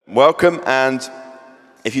Welcome, and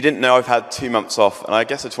if you didn't know, I've had 2 months off, and I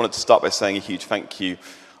guess I just wanted to start by saying a huge thank you.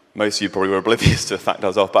 Most of you probably were oblivious to the fact I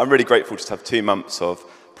was off, but I'm really grateful just to have 2 months of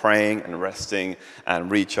praying and resting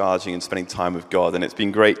and recharging and spending time with God, and it's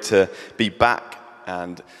been great to be back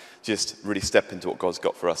and just really step into what God's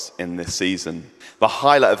got for us in this season. The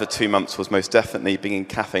highlight of the 2 months was most definitely being in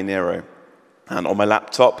Cafe Nero and on my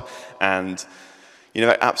laptop, and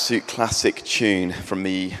that absolute classic tune from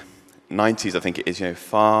the 90s, I think it is,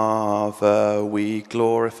 Father, we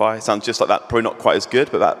glorify. It sounds just like that, probably not quite as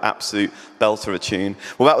good, but that absolute belter of a tune.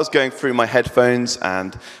 Well, that was going through my headphones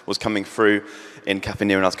and was coming through in Cafe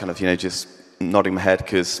Nero, and I was kind of, just nodding my head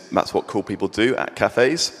because that's what cool people do at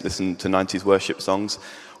cafes, listen to 90s worship songs.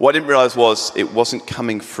 What I didn't realize was it wasn't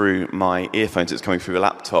coming through my earphones, it was coming through a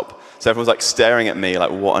laptop. So everyone was like staring at me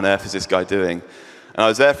like, what on earth is this guy doing? And I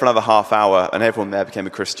was there for another half hour, and everyone there became a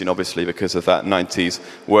Christian, obviously, because of that 90s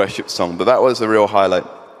worship song. But that was a real highlight.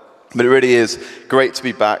 But it really is great to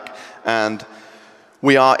be back. And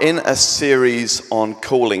we are in a series on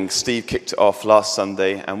calling. Steve kicked it off last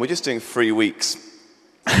Sunday, and we're just doing 3 weeks.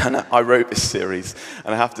 And I wrote this series,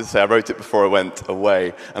 and I have to say I wrote it before I went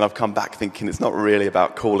away, and I've come back thinking it's not really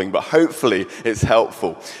about calling, but hopefully it's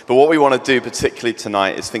helpful. But what we want to do particularly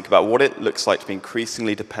tonight is think about what it looks like to be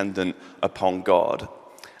increasingly dependent upon God.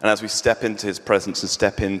 And as we step into his presence and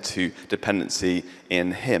step into dependency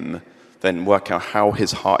in him, then work out how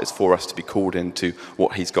his heart is for us to be called into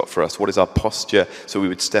what he's got for us. What is our posture so we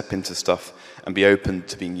would step into stuff and be open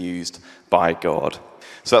to being used by God.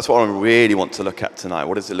 So that's what I really want to look at tonight.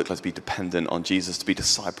 What does it look like to be dependent on Jesus, to be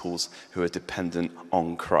disciples who are dependent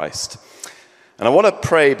on Christ? And I want to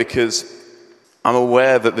pray because I'm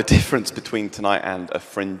aware that the difference between tonight and a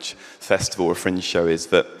fringe festival or a fringe show is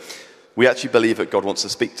that we actually believe that God wants to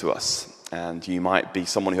speak to us. And you might be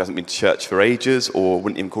someone who hasn't been to church for ages or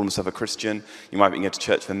wouldn't even call himself a Christian. You might be going to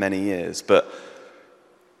church for many years. But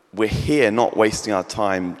we're here not wasting our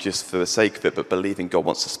time just for the sake of it, but believing God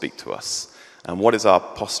wants to speak to us. And what is our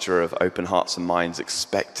posture of open hearts and minds,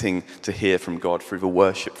 expecting to hear from God through the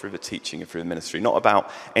worship, through the teaching, and through the ministry? Not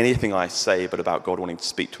about anything I say, but about God wanting to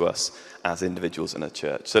speak to us as individuals in a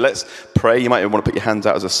church. So let's pray. You might even want to put your hands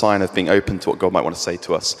out as a sign of being open to what God might want to say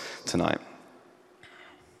to us tonight.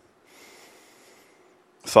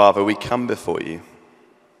 Father, we come before you,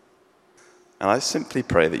 and I simply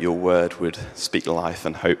pray that your word would speak life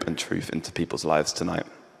and hope and truth into people's lives tonight.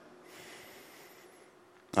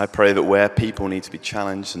 I pray that where people need to be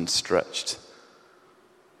challenged and stretched,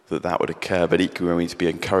 that would occur, but equally when we need to be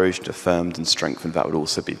encouraged, affirmed, and strengthened, that would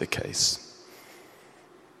also be the case.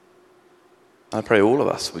 I pray all of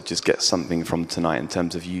us would just get something from tonight in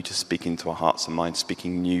terms of you just speaking to our hearts and minds,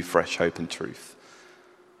 speaking new, fresh hope and truth.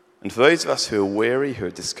 And for those of us who are weary, who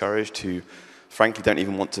are discouraged, who frankly don't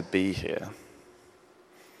even want to be here,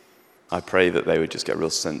 I pray that they would just get a real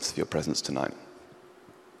sense of your presence tonight.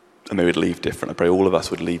 And they would leave different. I pray all of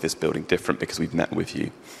us would leave this building different because we've met with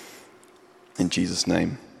you. In Jesus'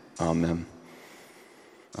 name, amen.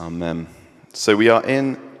 Amen. So we are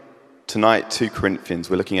in tonight 2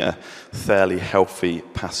 Corinthians. We're looking at a fairly healthy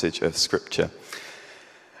passage of Scripture.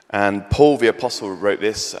 And Paul the Apostle wrote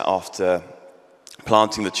this after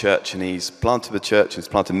planting the church, and he's planted the church, and he's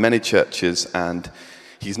planted many churches, and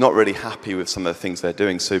he's not really happy with some of the things they're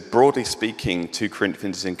doing. So broadly speaking, 2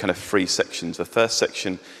 Corinthians is in kind of 3 sections. The first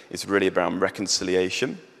section is really around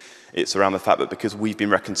reconciliation. It's around the fact that because we've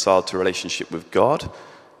been reconciled to a relationship with God,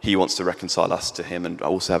 he wants to reconcile us to him and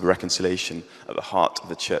also have a reconciliation at the heart of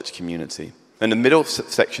the church community. And the middle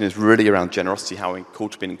section is really around generosity, how we're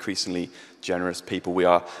called to be increasingly generous people. We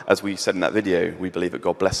are, as we said in that video, we believe that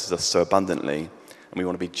God blesses us so abundantly, and we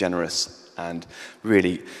want to be generous and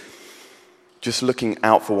really just looking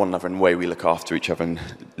out for one another in the way we look after each other and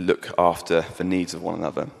look after the needs of one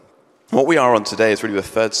another. What we are on today is really the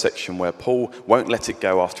third section where Paul won't let it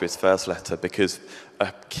go after his first letter, because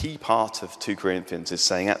a key part of 2 Corinthians is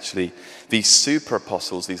saying actually these super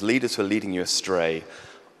apostles, these leaders who are leading you astray,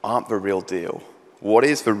 aren't the real deal. What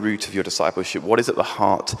is the root of your discipleship? What is at the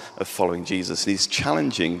heart of following Jesus? And he's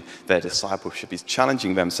challenging their discipleship. He's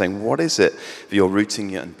challenging them, saying, what is it that you're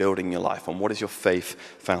rooting and building your life on? What is your faith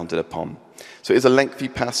founded upon? So it is a lengthy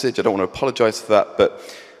passage. I don't want to apologize for that, but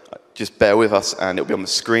just bear with us and it'll be on the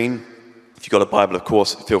screen. If you've got a Bible, of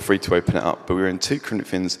course, feel free to open it up. But we're in 2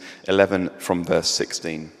 Corinthians 11 from verse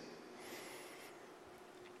 16.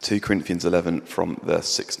 2 Corinthians 11 from verse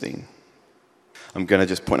 16. I'm going to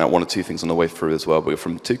just point out one or two things on the way through as well. But we're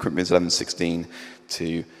from 2 Corinthians 11:16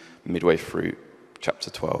 to midway through chapter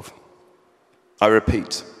 12. I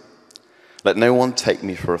repeat, let no one take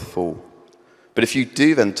me for a fool. But if you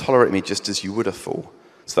do, then tolerate me just as you would a fool,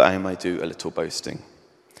 so that I may do a little boasting.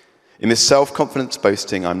 In this self-confidence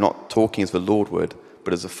boasting, I'm not talking as the Lord would,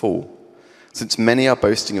 but as a fool. Since many are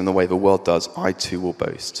boasting in the way the world does, I too will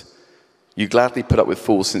boast. You gladly put up with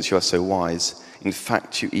fools since you are so wise. In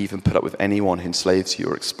fact, you even put up with anyone who enslaves you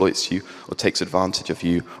or exploits you or takes advantage of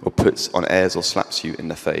you or puts on airs or slaps you in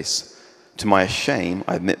the face. To my shame,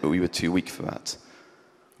 I admit that we were too weak for that.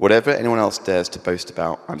 Whatever anyone else dares to boast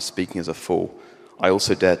about, I'm speaking as a fool. I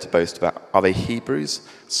also dare to boast about, are they Hebrews?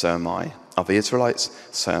 So am I. Are they Israelites?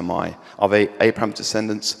 So am I. Are they Abraham's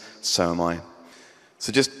descendants? So am I.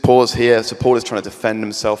 So just pause here. So Paul is trying to defend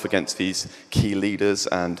himself against these key leaders,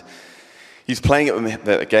 and he's playing it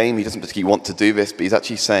a game. He doesn't particularly want to do this, but he's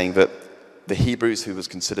actually saying that the Hebrews, who was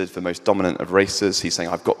considered the most dominant of races, he's saying,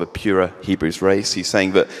 I've got the purer Hebrews race. He's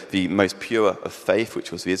saying that the most pure of faith,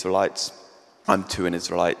 which was the Israelites, I'm too an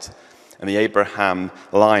Israelite. And the Abraham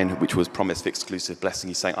line, which was promised exclusive blessing,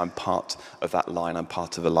 he's saying, I'm part of that line. I'm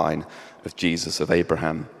part of the line of Jesus, of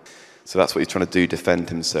Abraham. So that's what he's trying to do, defend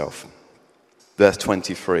himself. Verse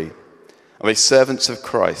 23. Are they servants of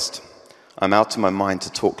Christ? I'm out of my mind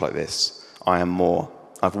to talk like this. I am more.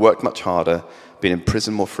 I've worked much harder, been in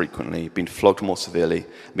prison more frequently, been flogged more severely,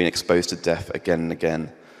 been exposed to death again and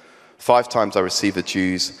again. 5 times I received the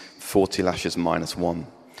Jews 40 lashes minus 1.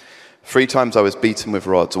 3 times I was beaten with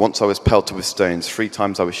rods. Once I was pelted with stones. 3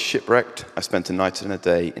 times I was shipwrecked. I spent a night and a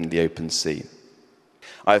day in the open sea.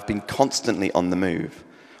 I have been constantly on the move.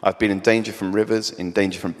 I've been in danger from rivers, in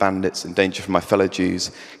danger from bandits, in danger from my fellow Jews,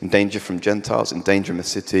 in danger from Gentiles, in danger in the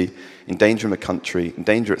city, in danger in the country, in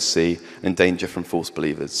danger at sea, and in danger from false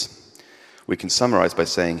believers. We can summarize by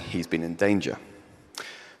saying he's been in danger.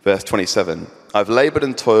 Verse 27. I've labored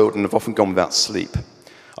and toiled and have often gone without sleep.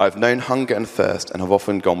 I've known hunger and thirst and have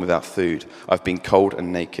often gone without food. I've been cold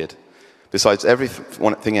and naked. Besides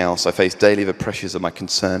everything else, I face daily the pressures of my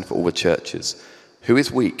concern for all the churches. Who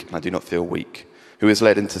is weak, and I do not feel weak? Who is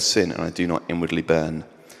led into sin, and I do not inwardly burn?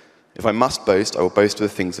 If I must boast, I will boast of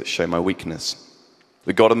the things that show my weakness.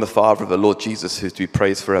 The God and the Father of the Lord Jesus, who is to be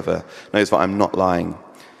praised forever, knows that I'm not lying.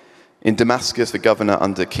 In Damascus, the governor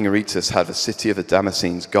under King Aretas had the city of the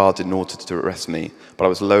Damascenes guarded in order to arrest me, but I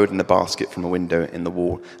was lowered in a basket from a window in the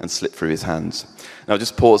wall and slipped through his hands. Now,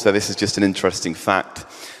 just pause there. This is just an interesting fact.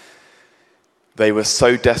 They were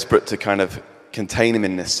so desperate to kind of contain him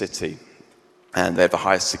in this city, and they had the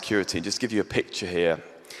highest security. Just to give you a picture here,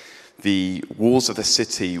 the walls of the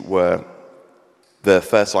city were the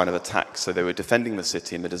first line of attack. So they were defending the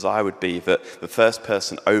city, and the desire would be that the first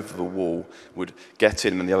person over the wall would get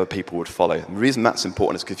in and the other people would follow. And the reason that's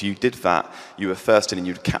important is because if you did that, you were first in and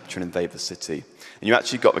you'd capture and invade the city. And you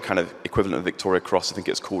actually got the kind of equivalent of Victoria Cross. I think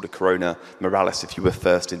it's called a Corona Moralis if you were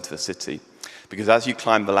first into the city. Because as you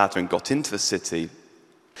climbed the ladder and got into the city,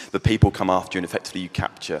 the people come after you and effectively you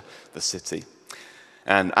capture the city.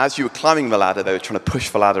 And as you were climbing the ladder, they were trying to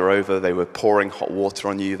push the ladder over. They were pouring hot water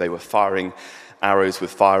on you. They were firing arrows with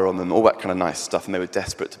fire on them, all that kind of nice stuff, and they were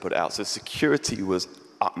desperate to put it out. So security was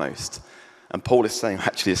utmost. And Paul is saying, I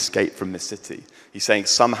actually escaped from this city. He's saying,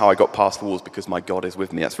 somehow I got past the walls because my God is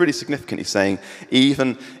with me. That's really significant. He's saying,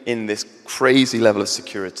 even in this crazy level of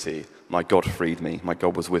security, my God freed me. My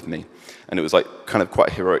God was with me. And it was like kind of quite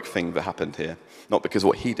a heroic thing that happened here. Not because of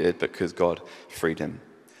what he did, but because God freed him.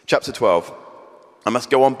 Chapter 12. I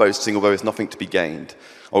must go on boasting, although there's nothing to be gained.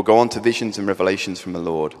 I'll go on to visions and revelations from the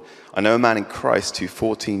Lord. I know a man in Christ who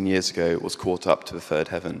 14 years ago was caught up to the third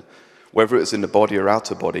heaven. Whether it was in the body or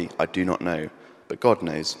out of body, I do not know, but God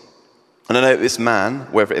knows. And I know this man,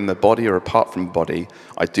 whether in the body or apart from the body,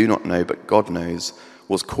 I do not know, but God knows,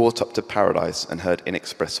 was caught up to paradise and heard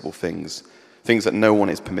inexpressible things, things that no one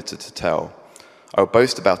is permitted to tell. I will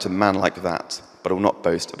boast about a man like that, but I will not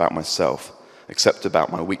boast about myself, except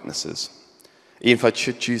about my weaknesses. Even if I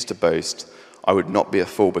should choose to boast, I would not be a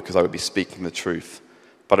fool because I would be speaking the truth.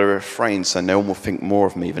 But I refrain so no one will think more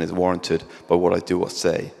of me than is warranted by what I do or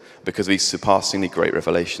say, because of these surpassingly great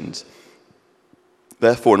revelations.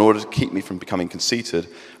 Therefore, in order to keep me from becoming conceited,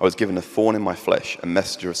 I was given a thorn in my flesh, a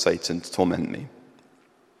messenger of Satan to torment me.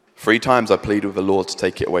 3 times I pleaded with the Lord to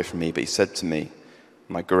take it away from me, but he said to me,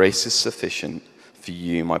 my grace is sufficient for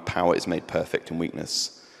you, my power is made perfect in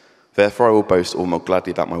weakness. Therefore I will boast all more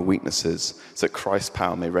gladly about my weaknesses, so that Christ's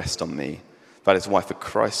power may rest on me. That is why for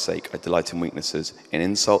Christ's sake I delight in weaknesses, in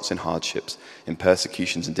insults, in hardships, in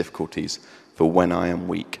persecutions and difficulties. For when I am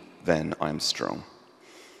weak, then I am strong.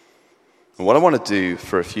 And what I want to do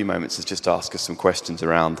for a few moments is just ask us some questions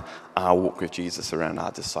around our walk with Jesus, around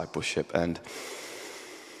our discipleship. And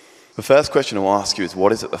the first question I will ask you is,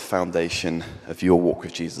 what is at the foundation of your walk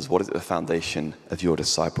with Jesus? What is at the foundation of your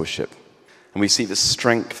discipleship? And we see the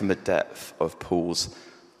strength and the depth of Paul's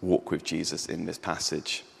walk with Jesus in this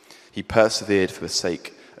passage. He persevered for the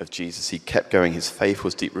sake of Jesus. He kept going. His faith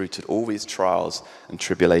was deep-rooted. All these trials and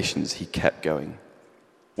tribulations, he kept going.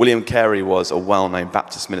 William Carey was a well-known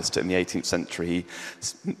Baptist minister in the 18th century. He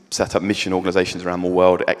set up mission organizations around the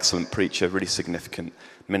world, excellent preacher, really significant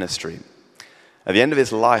ministry. At the end of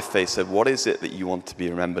his life, they said, what is it that you want to be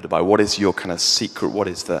remembered by? What is your kind of secret? What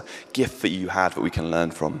is the gift that you had that we can learn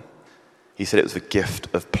from? He said it was the gift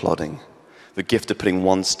of plodding, the gift of putting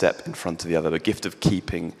one step in front of the other, the gift of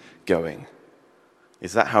keeping going.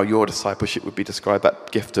 Is that how your discipleship would be described?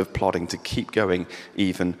 That gift of plodding, to keep going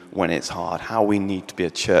even when it's hard. How we need to be a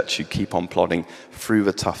church who keep on plodding through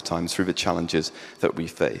the tough times, through the challenges that we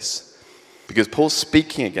face. Because Paul's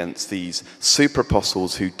speaking against these super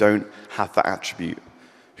apostles who don't have that attribute,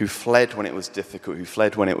 who fled when it was difficult, who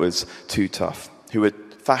fled when it was too tough, who were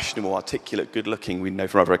fashionable, articulate, good-looking, we know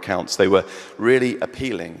from other accounts. They were really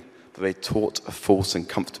appealing, but they taught a false and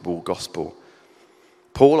comfortable gospel.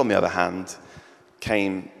 Paul, on the other hand,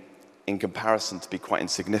 came in comparison to be quite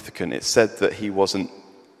insignificant. It's said that he wasn't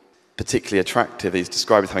particularly attractive. He's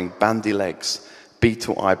described as having bandy legs,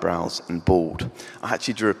 beetle eyebrows, and bald. I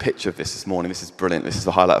actually drew a picture of this morning. This is brilliant. This is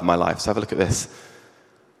the highlight of my life. So have a look at this.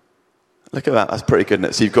 Look at that. That's pretty good,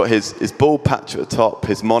 isn't it? So you've got his bald patch at the top.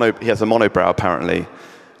 He has a monobrow, apparently,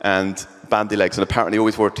 and bandy legs. And apparently he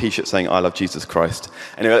always wore a T-shirt saying, "I love Jesus Christ."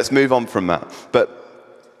 Anyway, let's move on from that.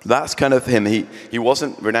 But that's kind of him. He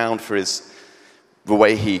wasn't renowned for the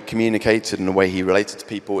way he communicated and the way he related to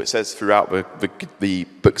people. It says throughout the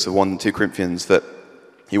books of 1 and 2 Corinthians that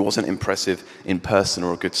he wasn't impressive in person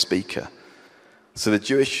or a good speaker. So the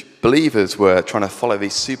Jewish believers were trying to follow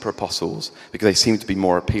these super apostles because they seemed to be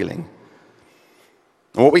more appealing.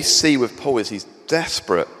 And what we see with Paul is he's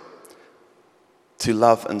desperate to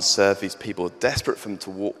love and serve these people, desperate for them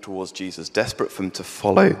to walk towards Jesus, desperate for them to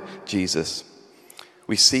follow Jesus.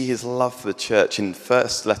 We see his love for the church. In the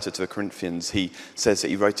first letter to the Corinthians, he says that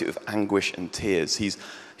he wrote it with anguish and tears.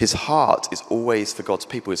 His heart is always for God's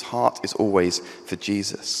people. His heart is always for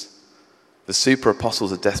Jesus. The super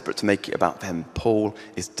apostles are desperate to make it about them. Paul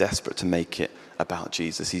is desperate to make it about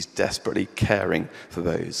Jesus. He's desperately caring for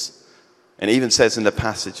those. And it even says in the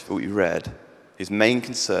passage that we read, his main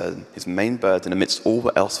concern, his main burden amidst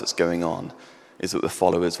all else that's going on is that the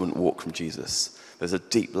followers wouldn't walk from Jesus. There's a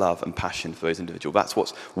deep love and passion for those individuals. That's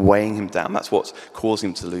what's weighing him down. That's what's causing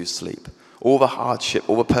him to lose sleep. All the hardship,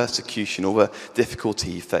 all the persecution, all the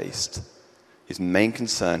difficulty he faced. His main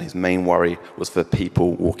concern, his main worry was for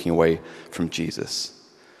people walking away from Jesus.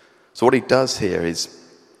 So what he does here is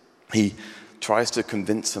he tries to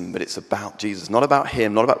convince them that it's about Jesus. Not about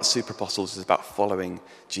him, not about the super apostles. It's about following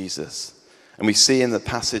Jesus. And we see in the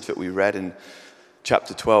passage that we read in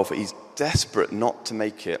chapter 12 that he's desperate not to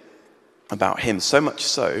make it about him, so much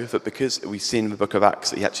so that because we see in the book of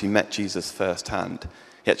Acts that he actually met Jesus firsthand,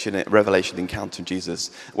 he actually had a revelation encounter with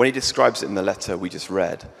Jesus. When he describes it in the letter we just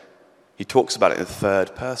read, he talks about it in the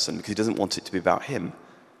third person because he doesn't want it to be about him.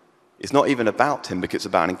 It's not even about him because it's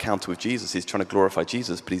about an encounter with Jesus. He's trying to glorify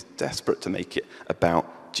Jesus, but he's desperate to make it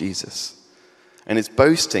about Jesus. And his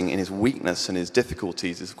boasting in his weakness and his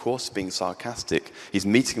difficulties is, of course, being sarcastic. He's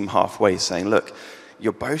meeting him halfway, saying, look,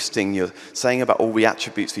 you're boasting, you're saying about all the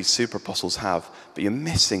attributes these super apostles have, but you're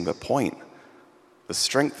missing the point. The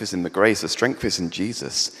strength is in the grace, the strength is in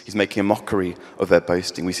Jesus. He's making a mockery of their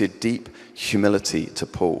boasting. We see a deep humility to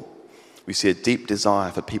Paul. We see a deep desire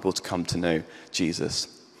for people to come to know Jesus.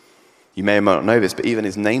 You may or may not know this, but even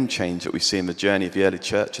his name change that we see in the journey of the early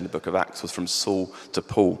church in the book of Acts was from Saul to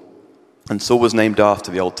Paul. And Saul was named after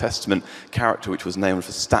the Old Testament character, which was known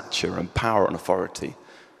for stature and power and authority.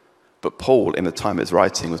 But Paul, in the time of his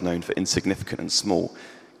writing, was known for insignificant and small,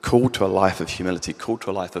 called to a life of humility, called to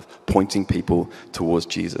a life of pointing people towards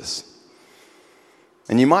Jesus.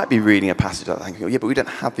 And you might be reading a passage like that thinking, yeah, but we don't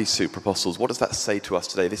have these super apostles. What does that say to us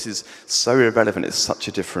today? This is so irrelevant. It's such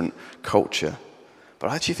a different culture. But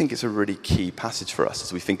I actually think it's a really key passage for us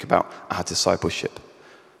as we think about our discipleship.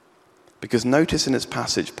 Because notice in this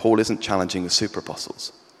passage, Paul isn't challenging the super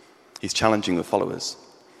apostles. He's challenging the followers.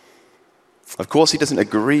 Of course, he doesn't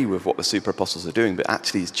agree with what the super apostles are doing, but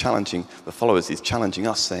actually he's challenging the followers. He's challenging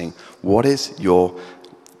us, saying, what is your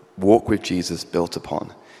walk with Jesus built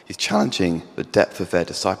upon? He's challenging the depth of their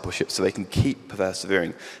discipleship so they can keep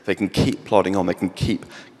persevering, they can keep plodding on, they can keep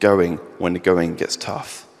going when the going gets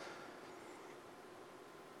tough.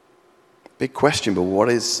 Big question, but what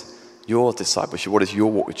is your discipleship? What is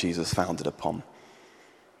your walk with Jesus founded upon?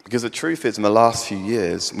 Because the truth is, in the last few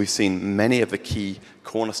years, we've seen many of the key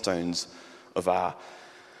cornerstones of our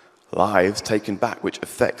lives taken back, which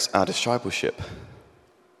affects our discipleship.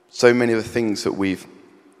 So many of the things that we've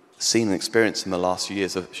seen and experienced in the last few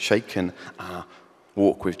years have shaken our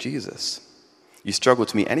walk with Jesus. You struggle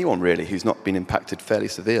to meet anyone, really, who's not been impacted fairly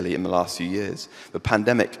severely in the last few years. The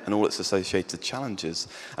pandemic and all its associated challenges.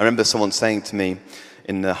 I remember someone saying to me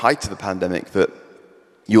in the height of the pandemic that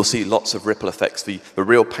you'll see lots of ripple effects. The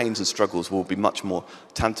real pains and struggles will be much more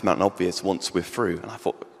tantamount and obvious once we're through. And I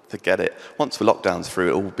thought, forget it. Once the lockdown's through,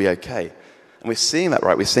 it will be okay. And we're seeing that,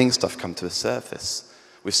 right? We're seeing stuff come to the surface.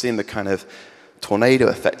 We're seeing the kind of tornado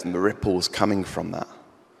effect and the ripples coming from that.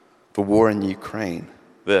 The war in Ukraine,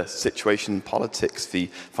 the situation in politics, the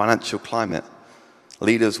financial climate,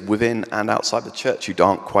 leaders within and outside the church who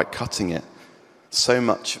aren't quite cutting it. So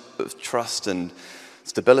much of trust and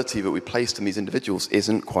stability that we placed in these individuals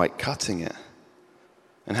isn't quite cutting it.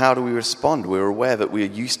 And how do we respond? We're aware that we're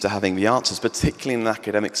used to having the answers, particularly in an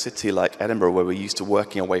academic city like Edinburgh, where we're used to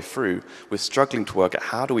working our way through. We're struggling to work out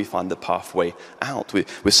how do we find the pathway out.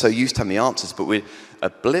 We're so used to having the answers, but we're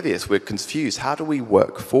oblivious, we're confused. How do we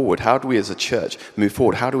work forward? How do we as a church move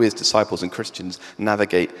forward? How do we as disciples and Christians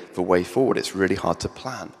navigate the way forward? It's really hard to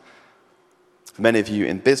plan. For many of you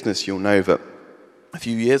in business, you'll know that a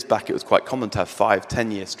few years back it was quite common to have 5,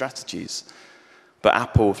 10-year strategies. But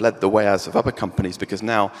Apple have led the way as of other companies because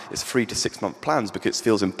now it's 3 to 6 month plans because it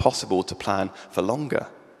feels impossible to plan for longer.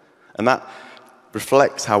 And that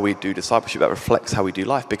reflects how we do discipleship, that reflects how we do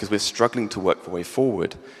life because we're struggling to work the way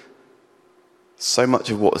forward. So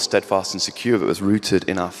much of what was steadfast and secure that was rooted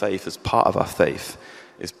in our faith as part of our faith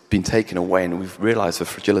has been taken away, and we've realized the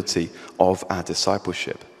fragility of our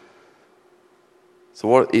discipleship. So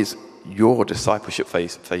what is your discipleship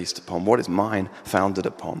based upon? What is mine founded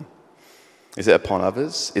upon? Is it upon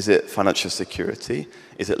others? Is it financial security?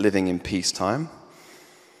 Is it living in peacetime?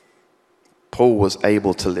 Paul was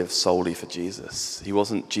able to live solely for Jesus. He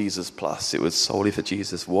wasn't Jesus plus, it was solely for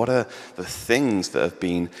Jesus. What are the things that have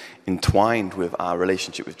been entwined with our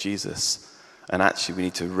relationship with Jesus? And actually we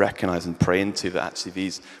need to recognize and pray into that actually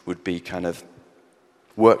these would be kind of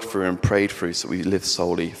worked through and prayed through so we live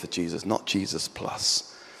solely for Jesus, not Jesus plus.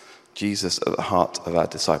 Jesus at the heart of our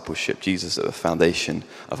discipleship, Jesus at the foundation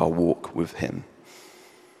of our walk with him.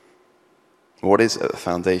 What is at the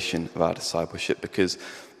foundation of our discipleship? Because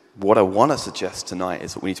what I want to suggest tonight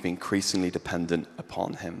is that we need to be increasingly dependent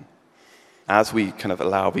upon him. As we kind of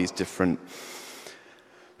allow these different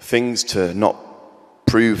things to not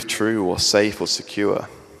prove true or safe or secure,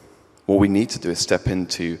 what we need to do is step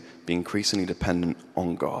into being increasingly dependent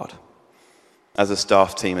on God. As a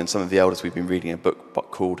staff team and some of the elders, we've been reading a book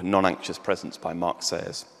called Non-Anxious Presence by Mark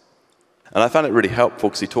Sayers. And I found it really helpful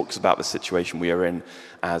because he talks about the situation we are in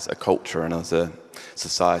as a culture and as a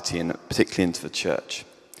society, and particularly into the church.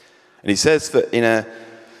 And he says that in a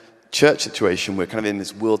church situation, we're kind of in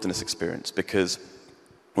this wilderness experience because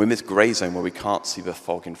we're in this grey zone where we can't see the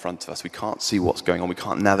fog in front of us. We can't see what's going on. We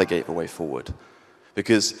can't navigate the way forward.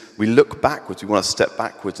 Because we look backwards, we want to step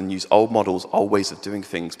backwards and use old models, old ways of doing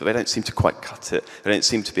things, but they don't seem to quite cut it. They don't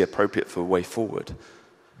seem to be appropriate for a way forward.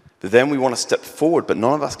 But then we want to step forward, but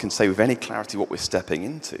none of us can say with any clarity what we're stepping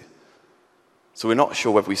into. So we're not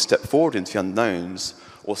sure whether we step forward into the unknowns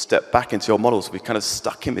or step back into old models. We're kind of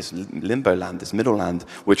stuck in this limbo land, this middle land.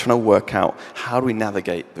 We're trying to work out how do we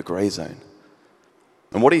navigate the grey zone.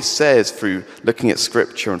 And what he says through looking at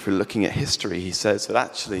scripture and through looking at history, he says that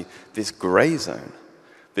actually this grey zone,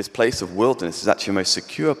 this place of wilderness, is actually the most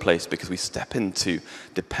secure place because we step into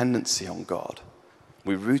dependency on God.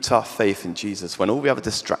 We root our faith in Jesus when all the other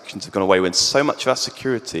distractions have gone away, when so much of our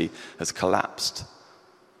security has collapsed.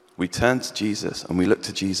 We turn to Jesus and we look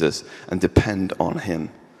to Jesus and depend on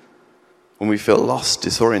him. When we feel lost,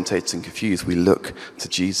 disorientated, and confused, we look to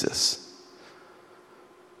Jesus.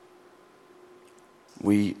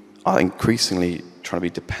 We are increasingly trying to be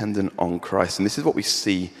dependent on Christ. And this is what we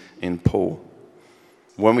see in Paul.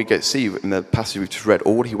 When we see in the passage we've just read,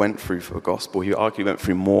 all he went through for the gospel, he arguably went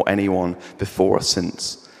through more anyone before or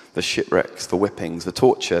since. The shipwrecks, the whippings, the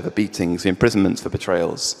torture, the beatings, the imprisonments, the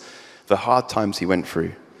betrayals, the hard times he went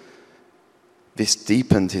through. This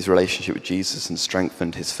deepened his relationship with Jesus and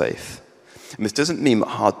strengthened his faith. And this doesn't mean that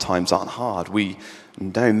hard times aren't hard. We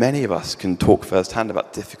know many of us can talk firsthand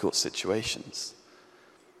about difficult situations.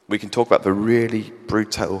 We can talk about the really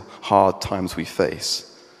brutal, hard times we face.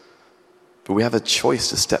 But we have a choice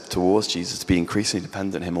to step towards Jesus, to be increasingly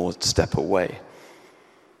dependent on him, or to step away.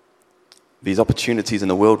 These opportunities in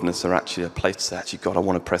the wilderness are actually a place to say, actually, God, I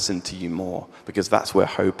want to press into you more, because that's where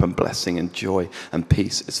hope and blessing and joy and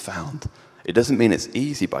peace is found. It doesn't mean it's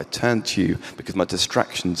easy, but I turn to you because my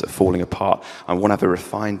distractions are falling apart. I want to have a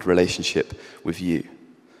refined relationship with you.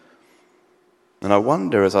 And I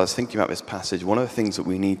wonder, as I was thinking about this passage, one of the things that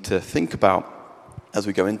we need to think about as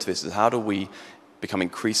we go into this is how do we become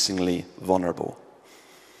increasingly vulnerable?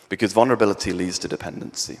 Because vulnerability leads to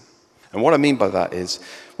dependency. And what I mean by that is,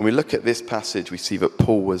 when we look at this passage, we see that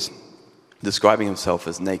Paul was describing himself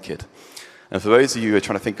as naked. And for those of you who are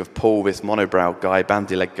trying to think of Paul, this monobrow guy,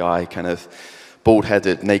 bandy-leg guy, kind of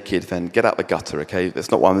bald-headed, naked, then get out the gutter, okay?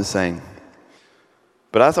 That's not what I'm saying.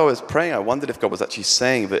 But as I was praying, I wondered if God was actually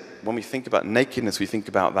saying that when we think about nakedness, we think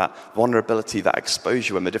about that vulnerability, that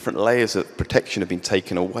exposure, when the different layers of protection have been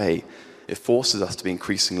taken away. It forces us to be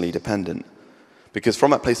increasingly dependent. Because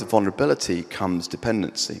from that place of vulnerability comes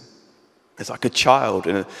dependency. It's like a child,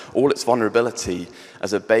 and all its vulnerability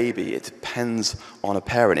as a baby, it depends on a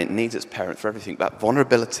parent. It needs its parent for everything. That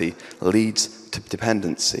vulnerability leads to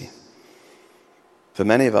dependency. For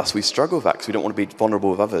many of us, we struggle with that because we don't want to be vulnerable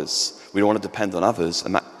with others. We don't want to depend on others,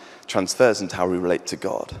 and that transfers into how we relate to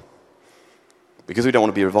God. Because we don't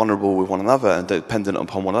want to be vulnerable with one another and dependent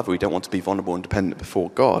upon one another, we don't want to be vulnerable and dependent before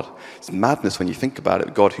God. It's madness when you think about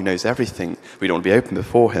it. God who knows everything, we don't want to be open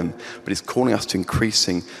before him, but he's calling us to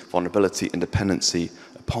increasing vulnerability and dependency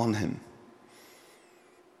upon him.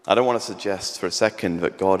 I don't want to suggest for a second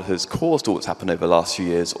that God has caused all that's happened over the last few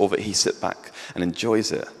years or that he sits back and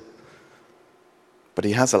enjoys it. But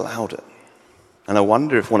he has allowed it. And I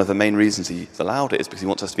wonder if one of the main reasons he's allowed it is because he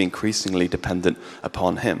wants us to be increasingly dependent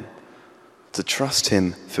upon him. To trust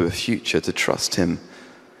him for the future, to trust him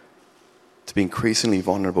to be increasingly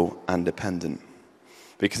vulnerable and dependent.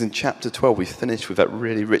 Because in chapter 12, we finish with that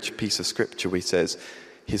really rich piece of scripture where he says,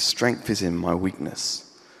 his strength is in my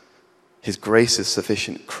weakness. His grace is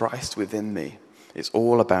sufficient. Christ within me. It's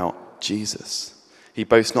all about Jesus. He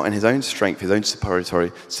boasts not in his own strength, his own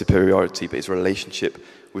superiority, but his relationship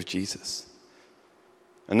with Jesus.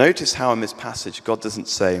 And notice how in this passage, God doesn't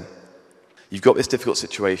say, you've got this difficult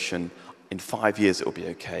situation, in 5 years it'll be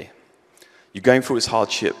okay. You're going through this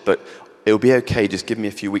hardship, but it'll be okay, just give me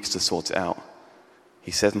a few weeks to sort it out.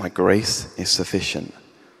 He says, my grace is sufficient.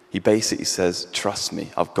 He basically says, trust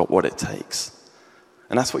me, I've got what it takes.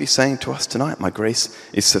 And that's what he's saying to us tonight, my grace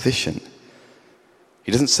is sufficient.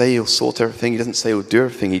 He doesn't say he'll sort everything. He doesn't say he'll do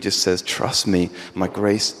everything. He just says, trust me, my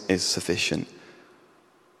grace is sufficient.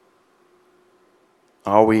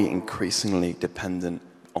 Are we increasingly dependent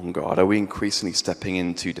on God? Are we increasingly stepping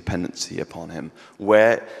into dependency upon him?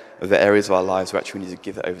 Where are the areas of our lives where actually we need to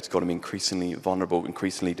give it over to God and be increasingly vulnerable,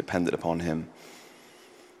 increasingly dependent upon him?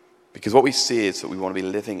 Because what we see is that we want to be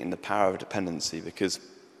living in the power of dependency, because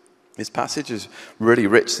this passage is really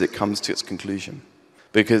rich as it comes to its conclusion.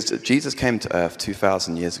 Because Jesus came to earth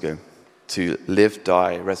 2,000 years ago to live,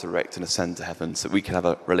 die, resurrect, and ascend to heaven so that we could have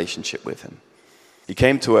a relationship with him. He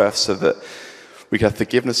came to earth so that we could have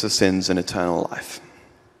forgiveness of sins and eternal life.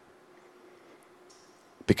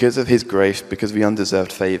 Because of his grace, because of the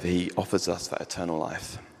undeserved favor, he offers us that eternal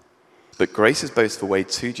life. But grace is both the way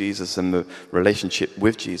to Jesus and the relationship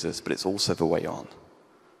with Jesus, but it's also the way on.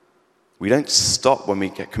 We don't stop when we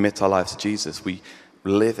commit our lives to Jesus. We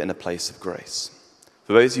live in a place of grace.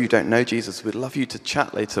 For those of you who don't know Jesus, we'd love you to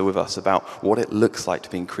chat later with us about what it looks like to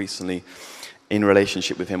be increasingly in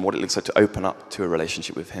relationship with him, what it looks like to open up to a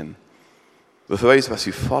relationship with him. But for those of us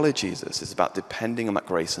who follow Jesus, it's about depending on that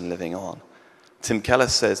grace and living on. Tim Keller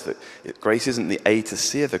says that grace isn't the A to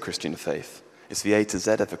C of the Christian faith. It's the A to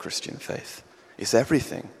Z of the Christian faith. It's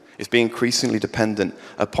everything. It's being increasingly dependent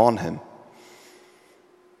upon him.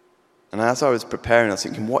 And as I was preparing, I was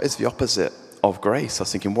thinking, what is the opposite of grace? I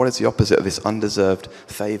was thinking, what is the opposite of this undeserved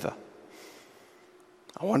favor?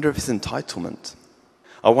 I wonder if it's entitlement.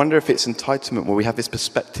 I wonder if it's entitlement where we have this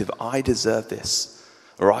perspective, I deserve this,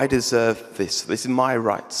 or I deserve this. This is my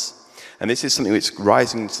rights. And this is something that's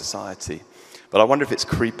rising in society. But I wonder if it's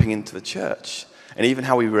creeping into the church. And even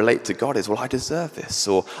how we relate to God is, well, I deserve this,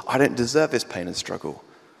 or I don't deserve this pain and struggle.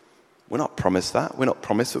 We're not promised that. We're not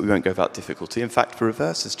promised that we won't go without difficulty. In fact, the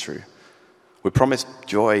reverse is true. We're promised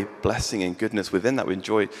joy, blessing, and goodness within that.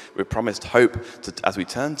 We're promised hope as we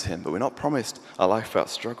turn to him, but we're not promised a life without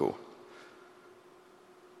struggle.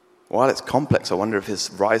 While it's complex, I wonder if this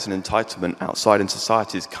rise in entitlement outside in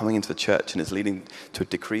society is coming into the church and is leading to a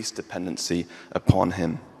decreased dependency upon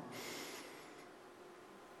him.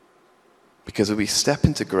 Because as we step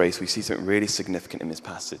into grace, we see something really significant in this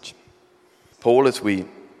passage. Paul, as we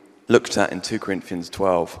looked at in 2 Corinthians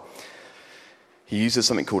 12, he uses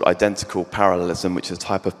something called identical parallelism, which is a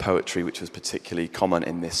type of poetry which was particularly common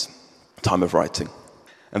in this time of writing.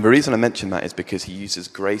 And the reason I mention that is because he uses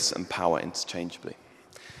grace and power interchangeably.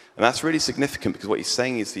 And that's really significant because what he's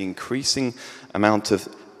saying is the increasing amount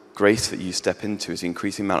of grace that you step into is the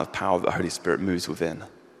increasing amount of power that the Holy Spirit moves within.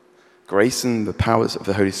 Grace and the powers of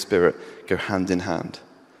the Holy Spirit go hand in hand.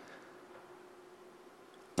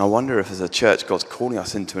 I wonder if as a church, God's calling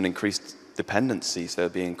us into an increased dependency, so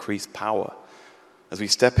there'll be increased power. As we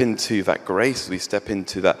step into that grace, as we step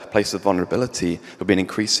into that place of vulnerability, there'll be an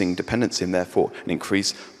increasing dependency and therefore an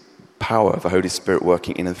increased power of the Holy Spirit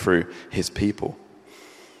working in and through his people.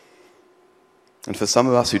 And for some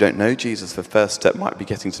of us who don't know Jesus, the first step might be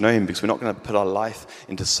getting to know him, because we're not going to put our life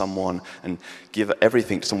into someone and give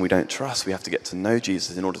everything to someone we don't trust. We have to get to know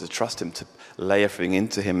Jesus in order to trust him, to lay everything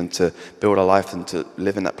into him and to build our life and to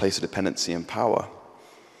live in that place of dependency and power.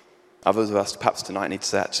 Others of us perhaps tonight need to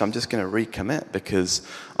say, actually, I'm just going to recommit because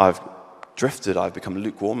I've drifted, I've become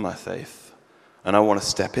lukewarm in my faith. And I want to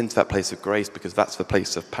step into that place of grace because that's the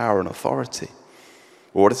place of power and authority.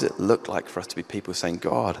 Well, what does it look like for us to be people saying,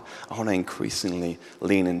 God, I want to increasingly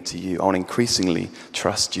lean into you. I want to increasingly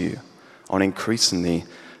trust you. I want to increasingly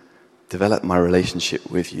develop my relationship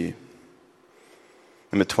with you.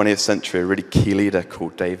 In the 20th century, a really key leader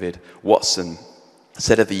called David Watson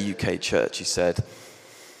said of the UK church, he said,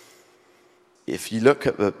 if you look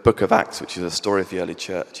at the book of Acts, which is a story of the early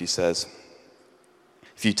church, he says,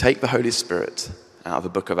 if you take the Holy Spirit out of the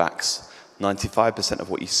book of Acts, 95% of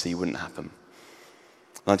what you see wouldn't happen.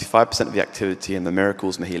 95% of the activity and the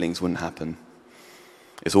miracles and the healings wouldn't happen.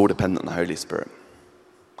 It's all dependent on the Holy Spirit.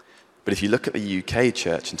 But if you look at the UK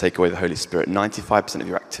church and take away the Holy Spirit, 95% of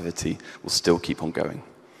your activity will still keep on going.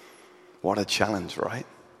 What a challenge, right?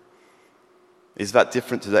 Is that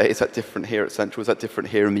different today? Is that different here at Central? Is that different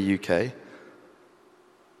here in the UK?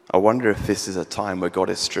 I wonder if this is a time where God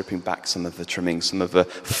is stripping back some of the trimming, some of the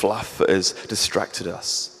fluff that has distracted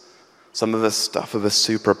us. Some of the stuff of the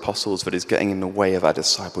super apostles that is getting in the way of our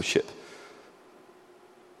discipleship.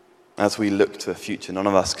 As we look to the future, none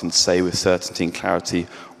of us can say with certainty and clarity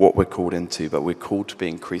what we're called into, but we're called to be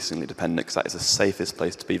increasingly dependent because that is the safest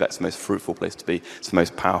place to be, that's the most fruitful place to be, it's the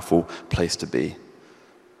most powerful place to be.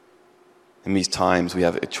 In these times, we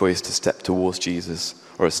have a choice to step towards Jesus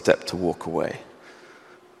or a step to walk away.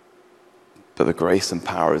 But the grace and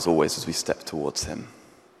power is always as we step towards him.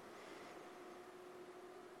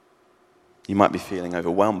 You might be feeling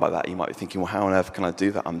overwhelmed by that. You might be thinking, well, how on earth can I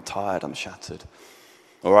do that? I'm tired, I'm shattered.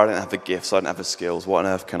 Or I don't have the gifts, I don't have the skills. What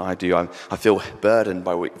on earth can I do? I feel burdened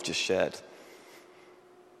by what you've just shared.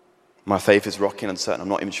 My faith is rocky and uncertain. I'm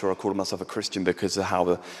not even sure I call myself a Christian because of how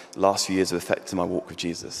the last few years have affected my walk with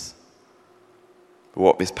Jesus. But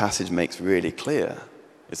what this passage makes really clear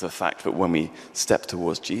is the fact that when we step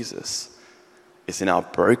towards Jesus, it's in our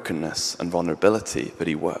brokenness and vulnerability that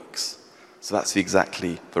he works. So that's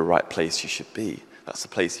exactly the right place you should be. That's the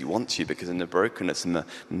place he wants you, because in the brokenness, in the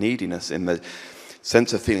neediness, in the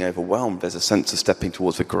sense of feeling overwhelmed, there's a sense of stepping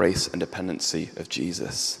towards the grace and dependency of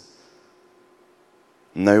Jesus.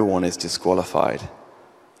 No one is disqualified.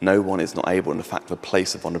 No one is not able. In fact, the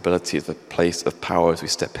place of vulnerability is the place of power as we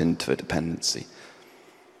step into a dependency.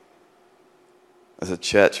 As a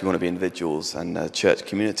church, we want to be individuals, and church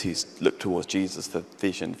communities look towards Jesus for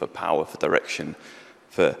vision, for power, for direction,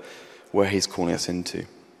 for where he's calling us into.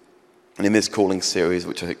 And in this calling series,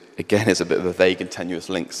 which again is a bit of a vague and tenuous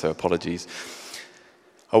link, so apologies,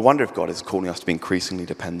 I wonder if God is calling us to be increasingly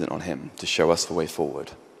dependent on him to show us the way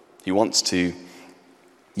forward. He wants to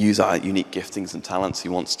use our unique giftings and talents. He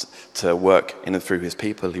wants to work in and through his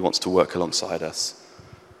people. He wants to work alongside us.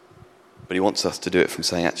 But he wants us to do it from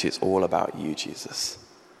saying, actually, it's all about you, Jesus.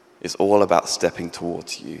 It's all about stepping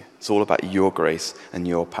towards you. It's all about your grace and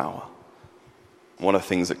your power. One of the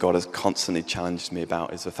things that God has constantly challenged me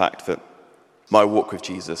about is the fact that my walk with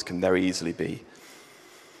Jesus can very easily be,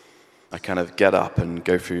 I kind of get up and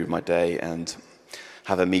go through my day and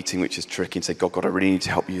have a meeting which is tricky and say, God, I really need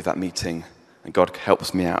to help you with that meeting. And God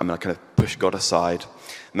helps me out, and then I kind of push God aside.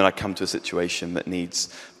 And then I come to a situation that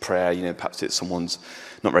needs prayer. Perhaps it's someone's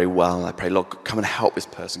not very well, and I pray, Lord, come and help this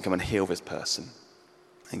person, come and heal this person.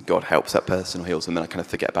 And God helps that person or heals them, and I kind of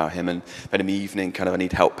forget about him. And then in the evening, kind of I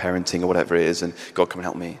need help parenting or whatever it is, and God, come and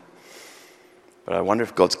help me. But I wonder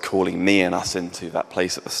if God's calling me and us into that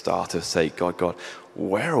place at the start of say, God,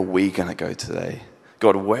 where are we going to go today?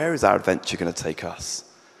 God, where is our adventure going to take us?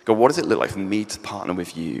 God, what does it look like for me to partner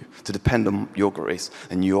with you, to depend on your grace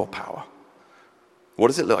and your power? What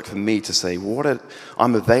does it look like for me to say,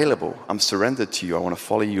 I'm available, I'm surrendered to you, I want to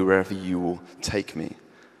follow you wherever you will take me?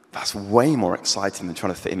 That's way more exciting than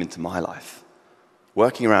trying to fit him into my life.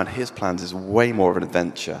 Working around his plans is way more of an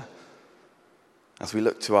adventure. As we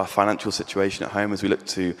look to our financial situation at home, as we look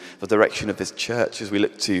to the direction of this church, as we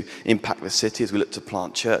look to impact the city, as we look to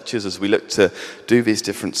plant churches, as we look to do these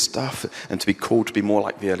different stuff and to be called to be more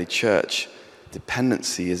like the early church,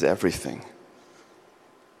 dependency is everything.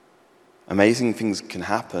 Amazing things can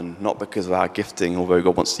happen, not because of our gifting, although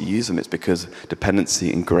God wants to use them, it's because of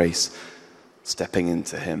dependency and grace, stepping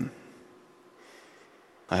into him.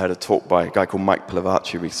 I heard a talk by a guy called Mike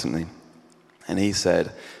Pilavachi recently. And he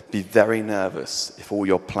said, be very nervous if all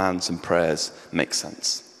your plans and prayers make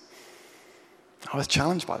sense. I was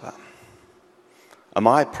challenged by that. Are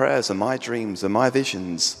my prayers, are my dreams, are my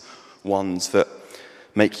visions ones that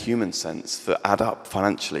make human sense, that add up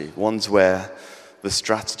financially, ones where the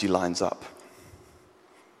strategy lines up?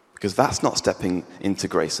 Because that's not stepping into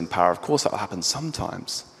grace and power. Of course, that will happen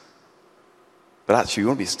sometimes. But actually, we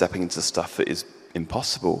want to be stepping into stuff that is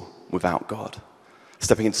impossible without God.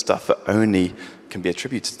 Stepping into stuff that only can be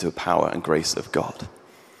attributed to the power and grace of God.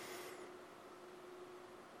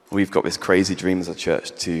 We've got this crazy dream as a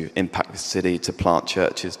church to impact the city, to plant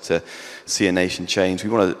churches, to see a nation change. We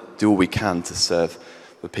want to do all we can to serve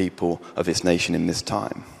the people of this nation in this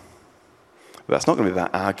time. But that's not going to be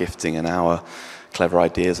about our gifting and our clever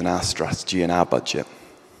ideas and our strategy and our budget.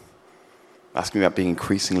 That's going to be about being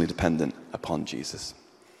increasingly dependent upon Jesus.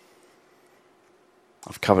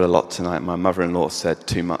 I've covered a lot tonight. My mother-in-law said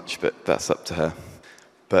too much, but that's up to her.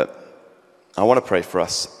 But I want to pray for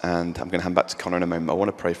us, and I'm going to hand back to Connor in a moment. I want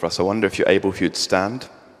to pray for us. I wonder if you're able, if you'd stand.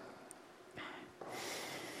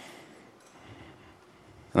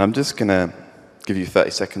 And I'm just going to give you 30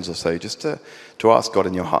 seconds or so just to ask God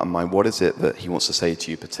in your heart and mind, what is it that he wants to say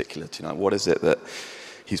to you particularly tonight? What is it that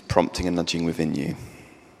he's prompting and nudging within you?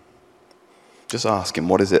 Just ask him,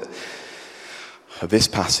 what is it of this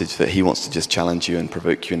passage that he wants to just challenge you and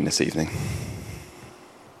provoke you in this evening?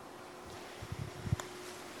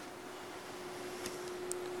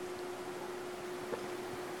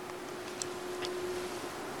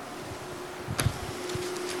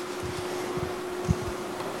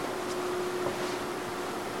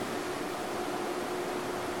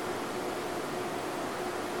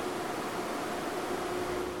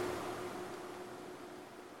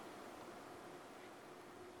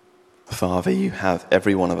 Father, you have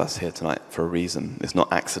every one of us here tonight for a reason. It's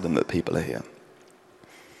not accident that people are here.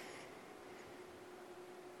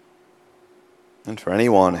 And for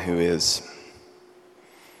anyone who is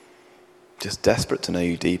just desperate to know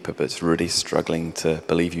you deeper, but is really struggling to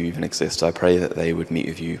believe you even exist, I pray that they would meet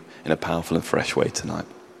with you in a powerful and fresh way tonight.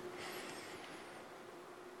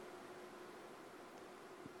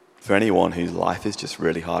 For anyone whose life is just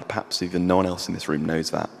really hard, perhaps even no one else in this room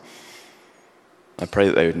knows that, I pray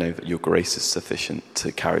that they would know that your grace is sufficient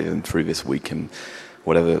to carry them through this week and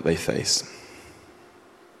whatever they face.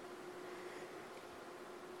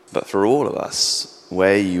 But for all of us,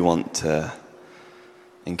 where you want to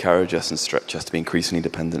encourage us and stretch us to be increasingly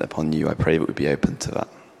dependent upon you, I pray that we'd be open to that.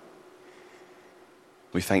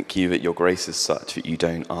 We thank you that your grace is such that you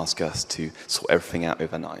don't ask us to sort everything out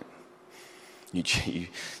overnight.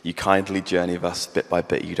 You kindly journey with us bit by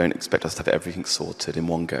bit. You don't expect us to have everything sorted in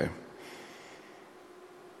one go.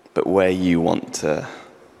 But where you want to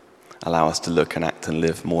allow us to look and act and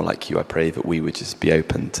live more like you, I pray that we would just be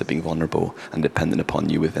open to being vulnerable and dependent upon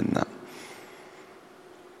you within that.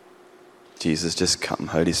 Jesus, just come.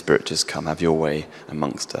 Holy Spirit, just come. Have your way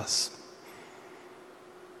amongst us.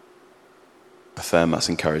 Affirm us,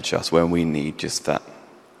 encourage us when we need just that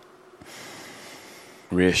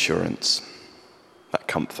reassurance, that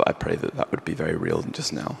comfort. I pray that that would be very real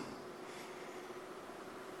just now.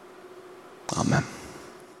 Amen.